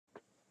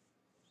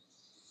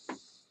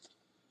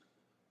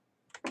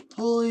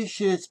Holy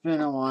shit, it's been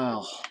a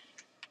while.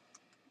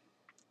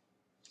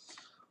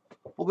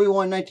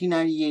 Obi-Wan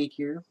 1998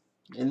 here,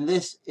 and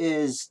this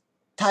is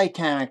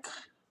Titanic,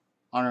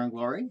 Honor and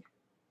Glory.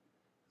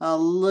 A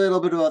little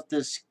bit about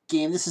this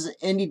game. This is an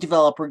indie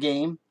developer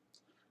game.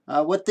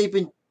 What they've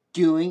been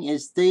doing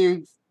is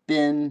they've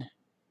been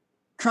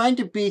trying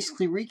to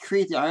basically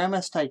recreate the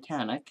RMS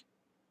Titanic.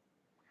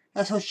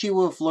 That's how she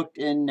would have looked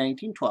in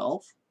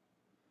 1912.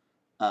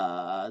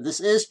 This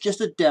is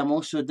just a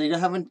demo, so they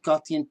haven't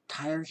got the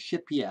entire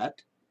ship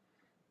yet.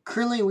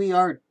 Currently, we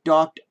are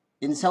docked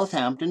in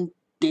Southampton,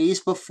 days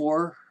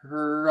before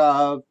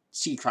her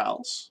sea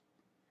trials.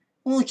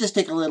 We'll just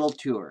take a little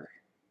tour.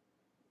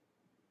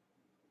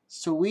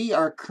 So we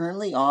are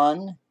currently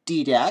on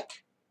D-deck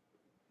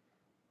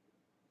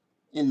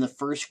in the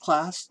first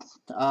class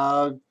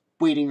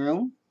waiting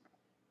room,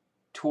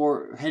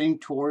 heading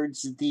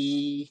towards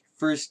the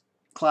first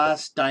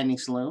class dining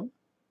saloon.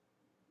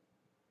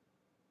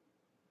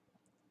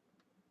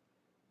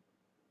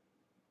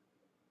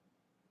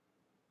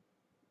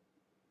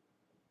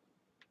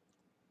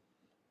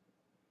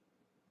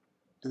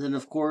 And then,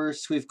 of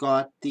course, we've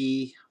got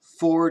the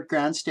forward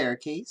grand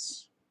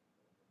staircase.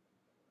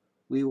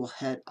 We will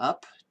head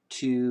up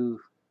to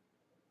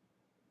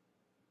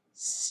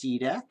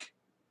C-deck.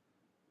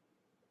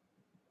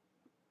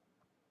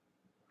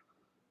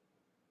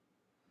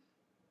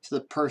 To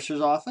the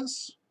purser's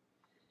office.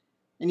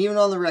 And even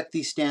on the wreck,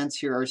 these stands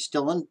here are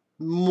still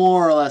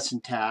more or less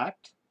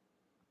intact.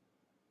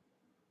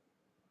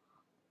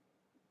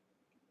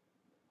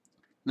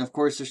 And of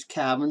course, there's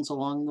cabins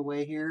along the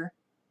way here.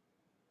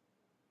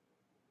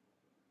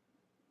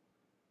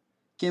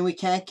 Again, we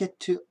can't get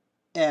to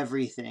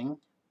everything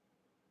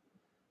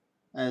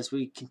as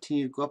we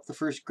continue to go up the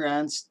first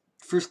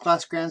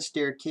class grand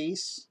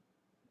staircase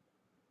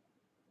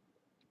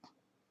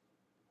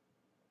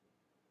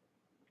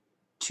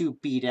to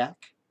B-deck.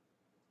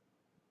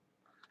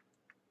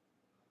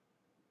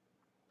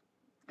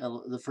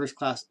 The first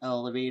class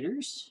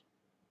elevators.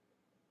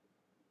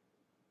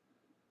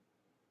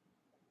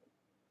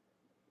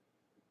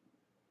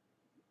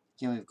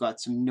 Again, we've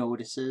got some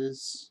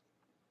notices.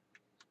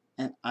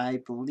 And I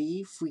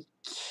believe we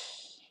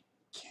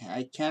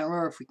I can't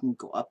remember if we can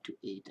go up to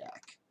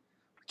A-deck.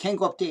 We can't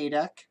go up to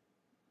A-deck.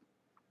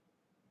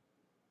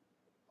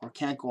 Or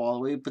can't go all the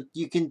way, but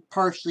you can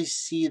partially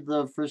see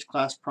the first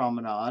class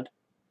promenade.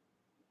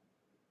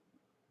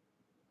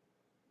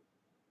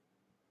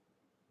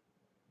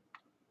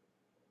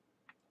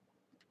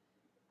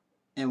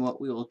 And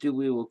what we will do,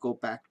 we will go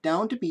back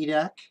down to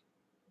B-deck.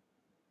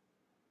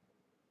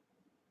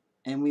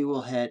 And we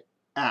will head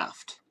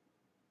aft.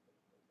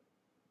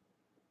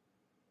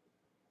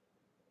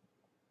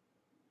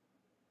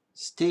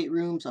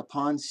 Staterooms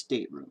upon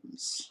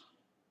staterooms.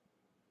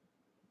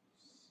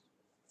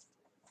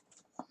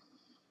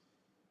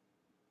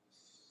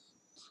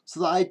 So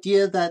the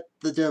idea that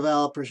the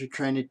developers are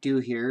trying to do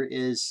here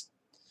is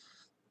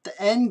the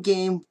end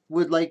game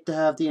would like to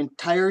have the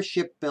entire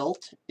ship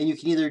built, and you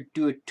can either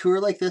do a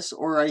tour like this,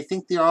 or I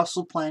think they're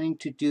also planning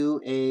to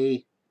do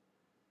a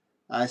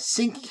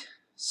sink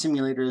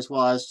simulator as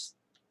well as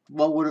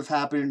what would have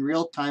happened in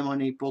real time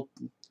on April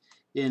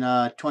in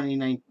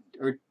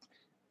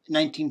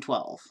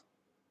 1912.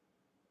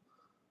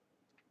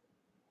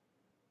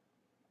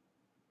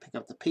 Pick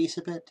up the pace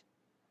a bit.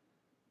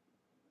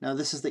 Now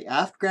this is the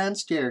aft grand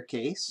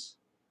staircase,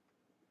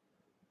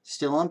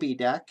 still on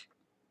B-deck.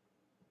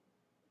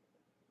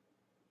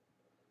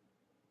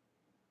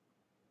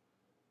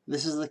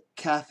 This is the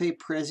Cafe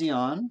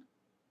Prézion.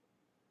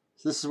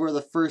 So this is where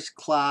the first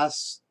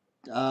class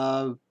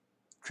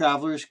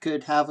travelers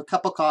could have a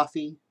cup of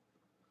coffee.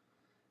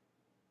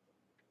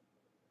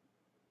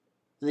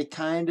 They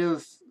kind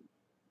of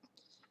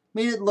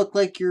made it look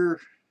like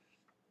you're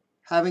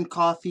having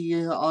coffee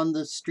on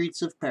the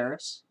streets of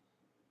Paris.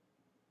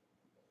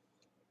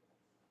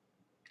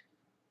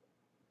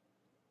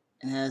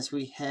 And as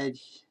we head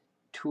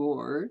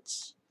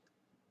towards,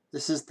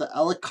 this is the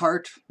a la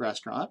carte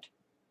restaurant.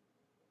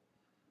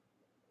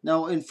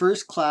 Now in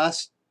first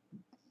class,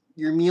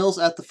 your meals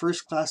at the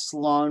first class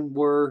salon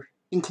were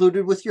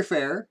included with your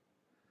fare.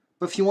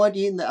 But if you wanted to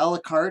eat in the a la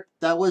carte,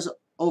 that was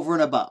over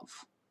and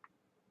above.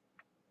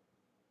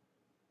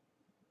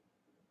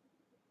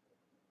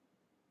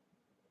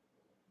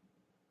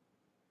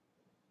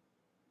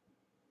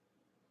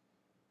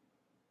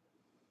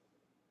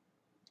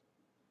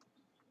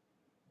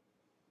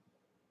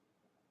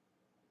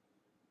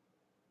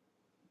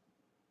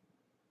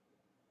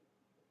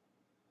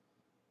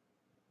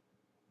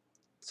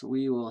 So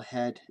we will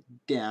head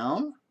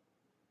down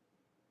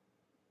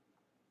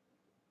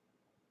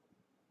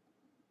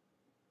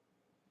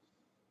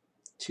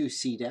to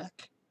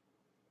C-deck.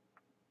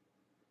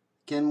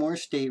 Again, more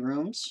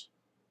staterooms.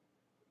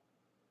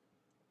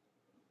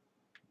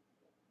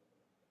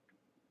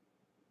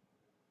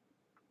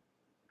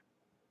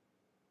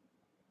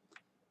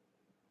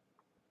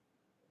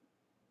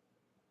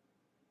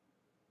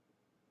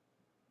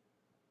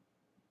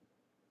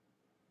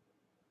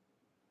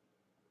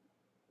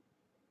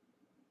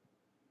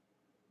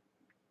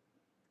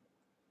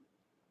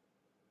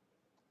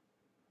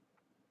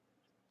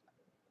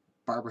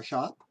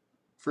 barbershop,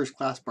 first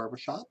class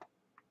barbershop.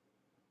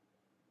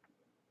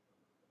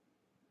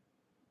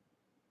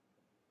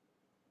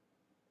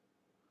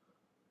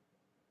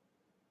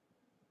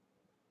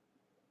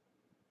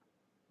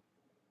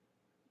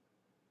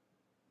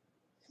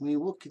 We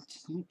will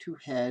continue to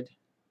head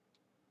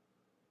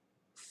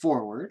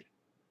forward.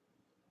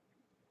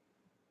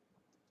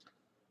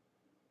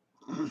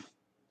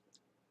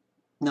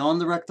 Now on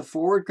the wreck, the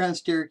forward grand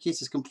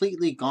staircase is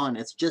completely gone.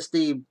 It's just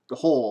a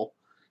hole.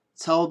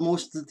 It's how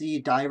most of the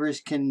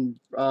divers can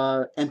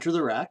enter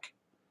the wreck.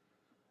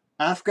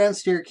 Aft grand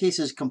staircase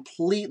is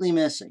completely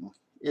missing.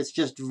 It's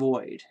just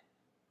void.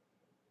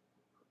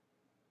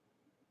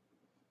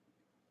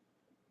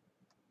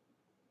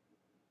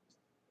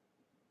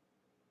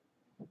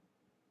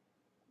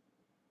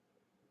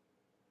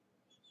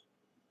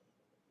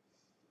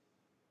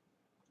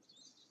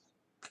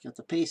 Pick up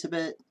the pace a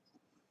bit.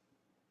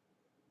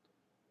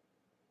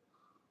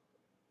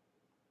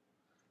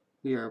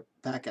 We are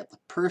back at the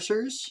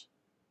pursers.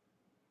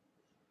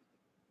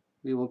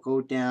 We will go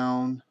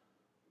down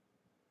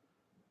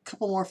a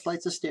couple more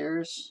flights of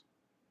stairs.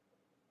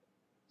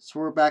 So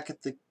we're back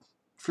at the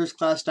first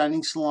class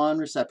dining salon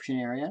reception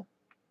area.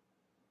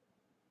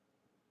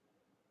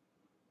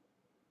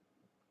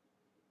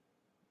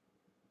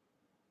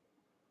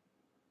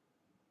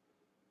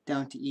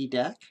 Down to E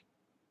deck.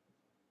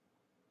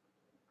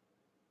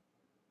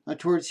 Now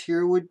towards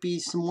here would be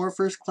some more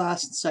first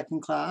class and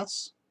second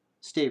class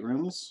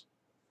staterooms.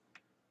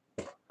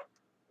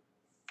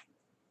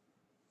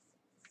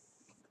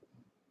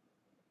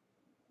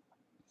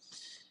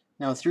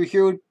 Now through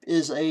here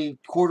is a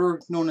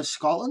corridor known as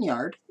Scotland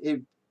Yard.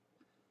 It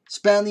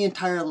spans the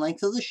entire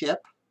length of the ship.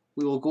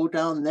 We will go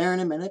down there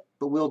in a minute,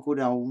 but we'll go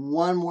down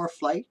one more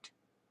flight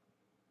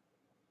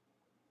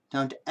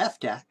down to F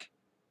deck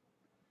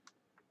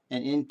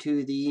and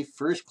into the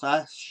first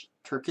class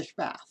Turkish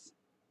bath.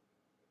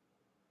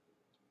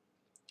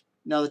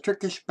 Now the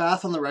Turkish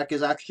bath on the wreck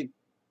is actually,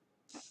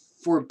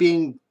 for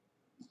being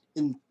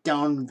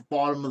down the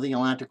bottom of the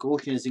Atlantic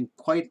Ocean, is in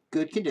quite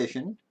good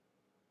condition.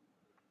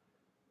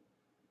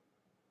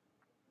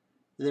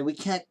 And then we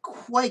can't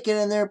quite get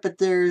in there, but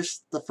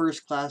there's the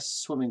first class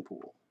swimming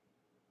pool.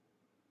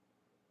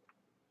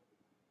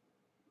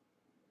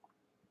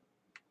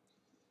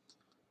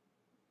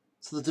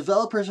 So the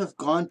developers have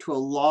gone to a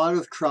lot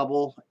of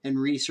trouble and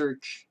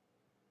research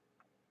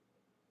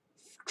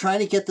trying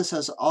to get this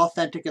as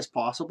authentic as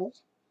possible.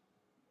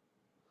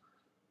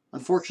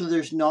 Unfortunately,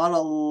 there's not a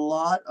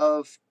lot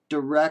of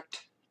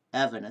direct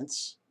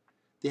evidence.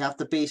 They have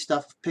to base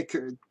off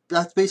pictures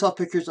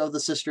of the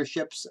sister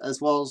ships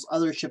as well as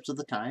other ships of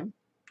the time.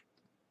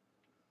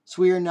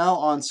 So we are now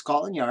on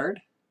Scotland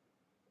Yard,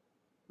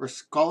 or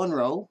Scotland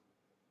Row.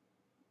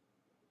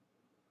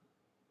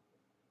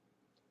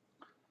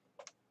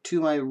 To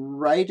my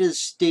right is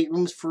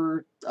staterooms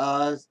for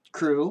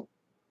crew.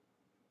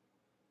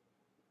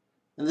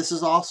 And this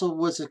is also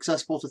was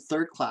accessible to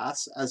third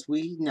class, as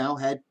we now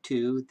head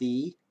to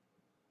the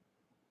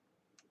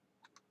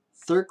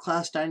third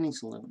class dining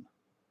saloon.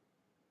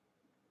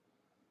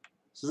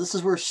 So this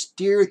is where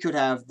steerage would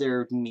have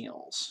their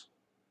meals.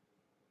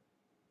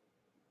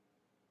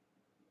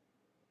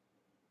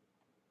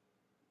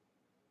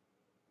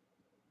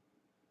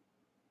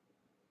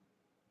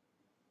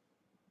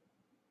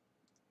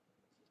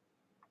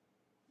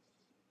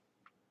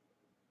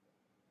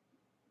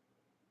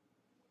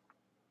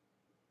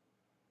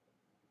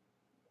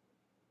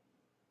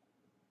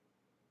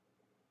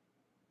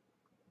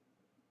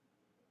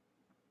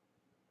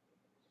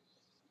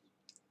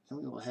 And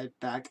we will head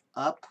back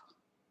up.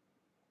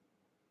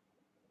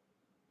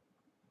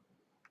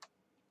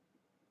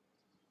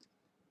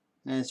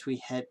 And as we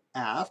head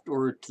aft,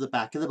 or to the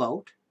back of the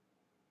boat,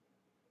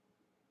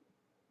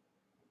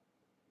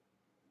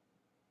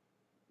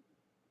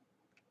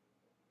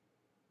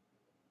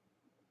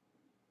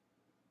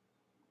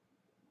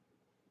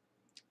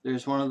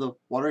 there's one of the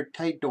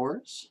watertight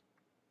doors.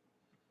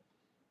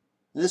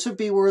 And this would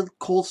be where the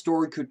cold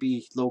storage could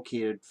be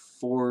located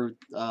for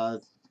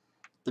the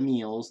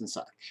meals and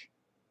such.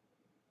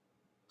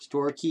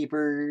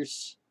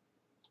 Storekeepers.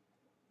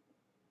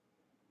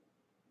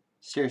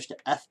 Stairs to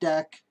F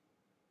deck.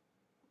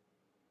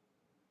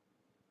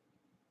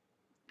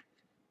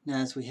 Now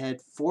as we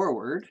head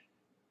forward,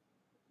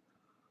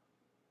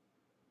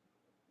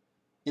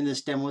 in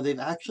this demo they've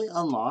actually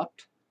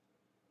unlocked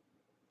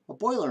a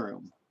boiler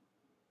room.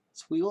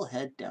 So we will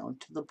head down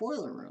to the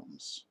boiler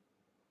rooms.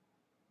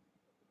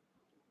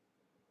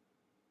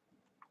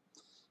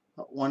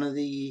 One of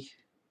the,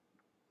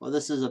 well,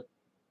 this is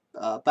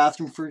a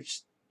bathroom for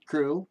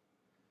crew,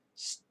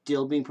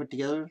 still being put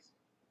together.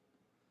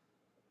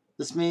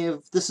 This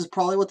is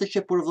probably what the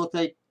ship would have looked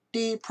like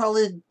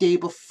probably the day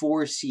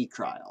before sea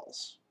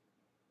trials.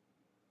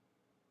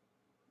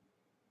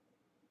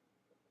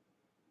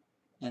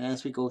 And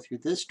as we go through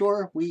this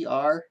door, we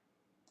are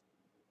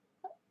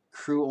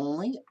crew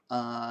only.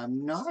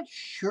 I'm not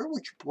sure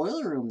which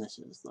boiler room this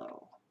is,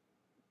 though.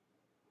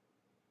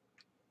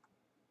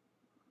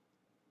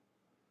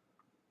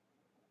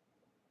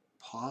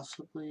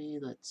 possibly,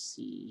 let's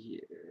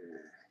see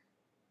here.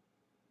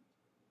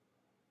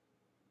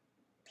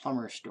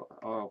 Plumber store.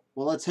 Oh,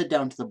 well, let's head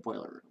down to the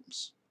boiler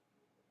rooms.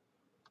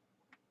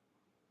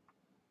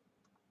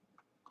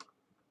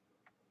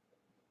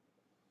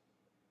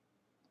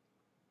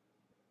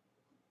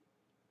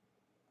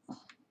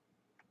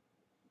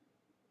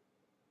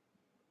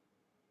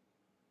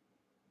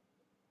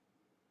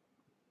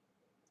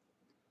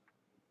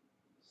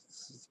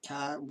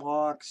 Cat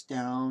walks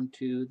down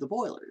to the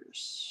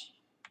boilers.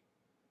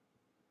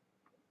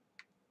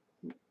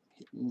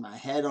 Hitting my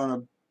head on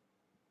a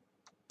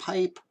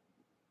pipe.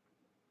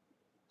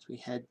 So we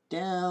head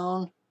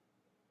down.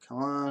 Come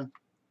on.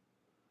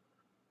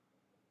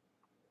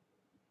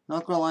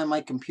 Not gonna lie,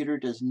 my computer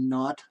does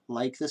not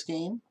like this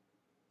game.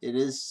 It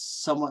is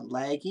somewhat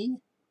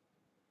laggy.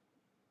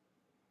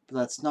 But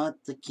that's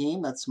not the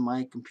game, that's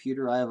my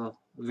computer. I have a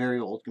very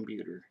old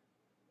computer.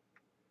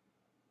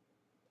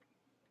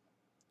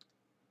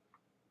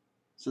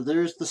 So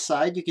there's the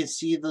side. You can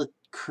see the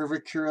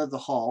curvature of the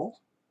hull.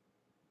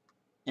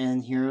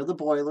 And here are the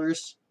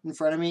boilers in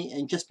front of me.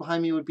 And just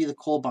behind me would be the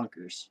coal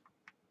bunkers.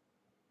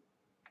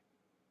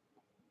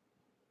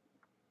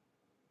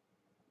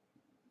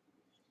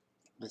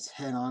 Let's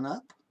head on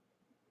up.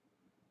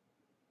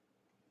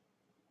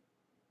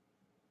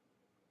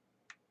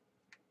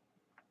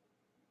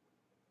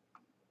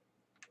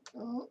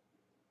 Oh,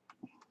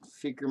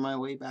 figure my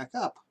way back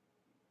up.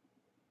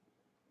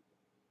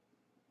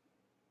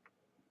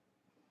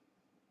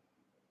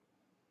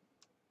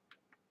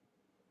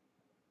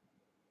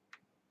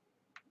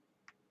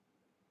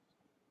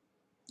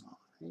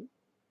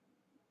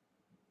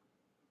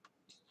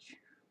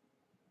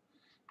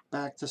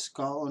 Back to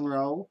Scotland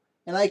Row,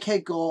 and I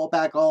can't go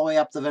back all the way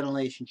up the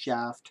ventilation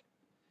shaft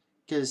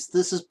because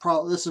this is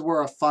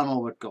where a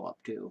funnel would go up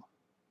to.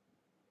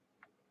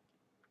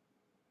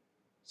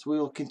 So we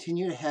will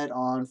continue to head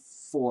on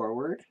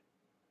forward.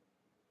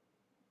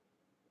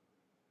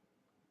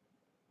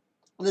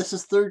 This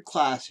is third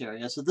class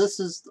area, so this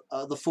is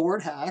the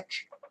forward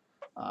hatch.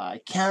 I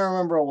can't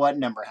remember what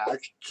number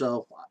hatch,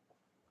 so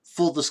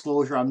full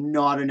disclosure, I'm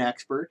not an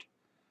expert.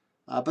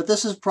 But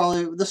this is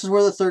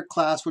where the third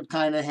class would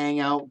kind of hang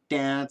out,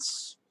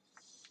 dance,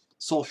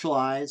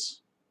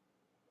 socialize.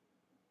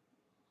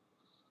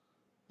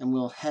 And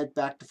we'll head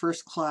back to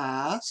first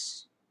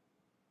class.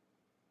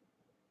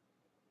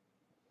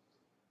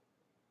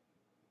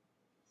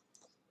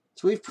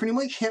 So we've pretty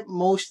much hit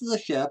most of the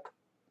ship.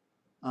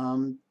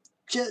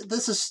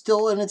 This is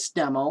still in its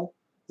demo.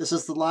 This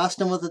is the last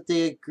demo that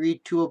they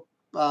agreed to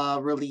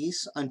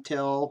release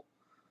until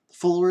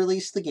full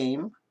release of the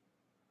game.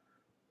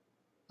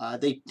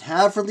 They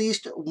have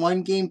released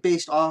one game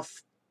based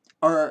off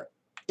our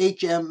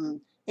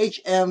HMS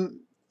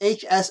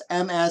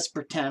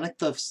Britannic,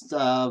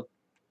 the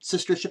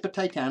sister ship of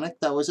Titanic.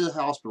 That was a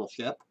hospital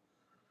ship.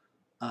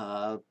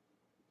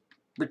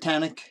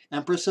 Britannic,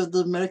 Empress of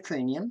the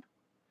Mediterranean.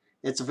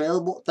 It's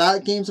available.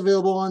 That game's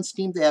available on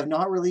Steam. They have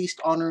not released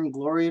Honor and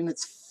Glory in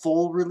its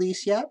full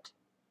release yet.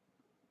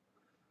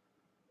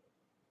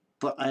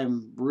 But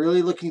I'm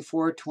really looking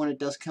forward to when it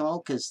does come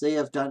out because they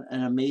have done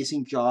an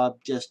amazing job.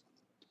 Just,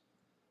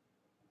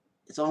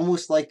 it's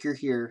almost like you're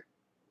here.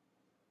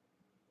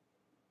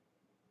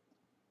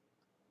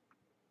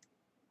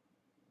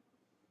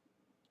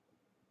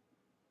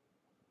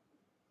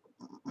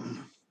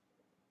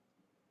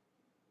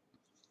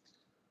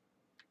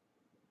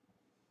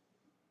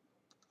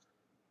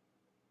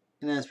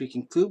 And as we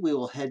conclude, we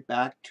will head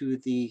back to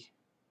the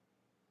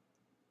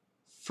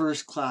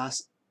first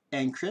class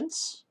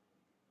entrance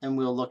and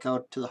we'll look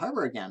out to the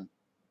harbor again.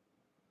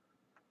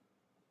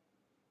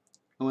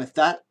 And with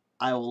that,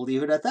 I will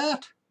leave it at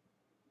that.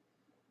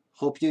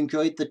 Hope you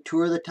enjoyed the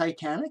tour of the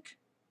Titanic,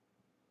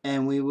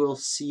 and we will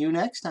see you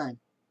next time.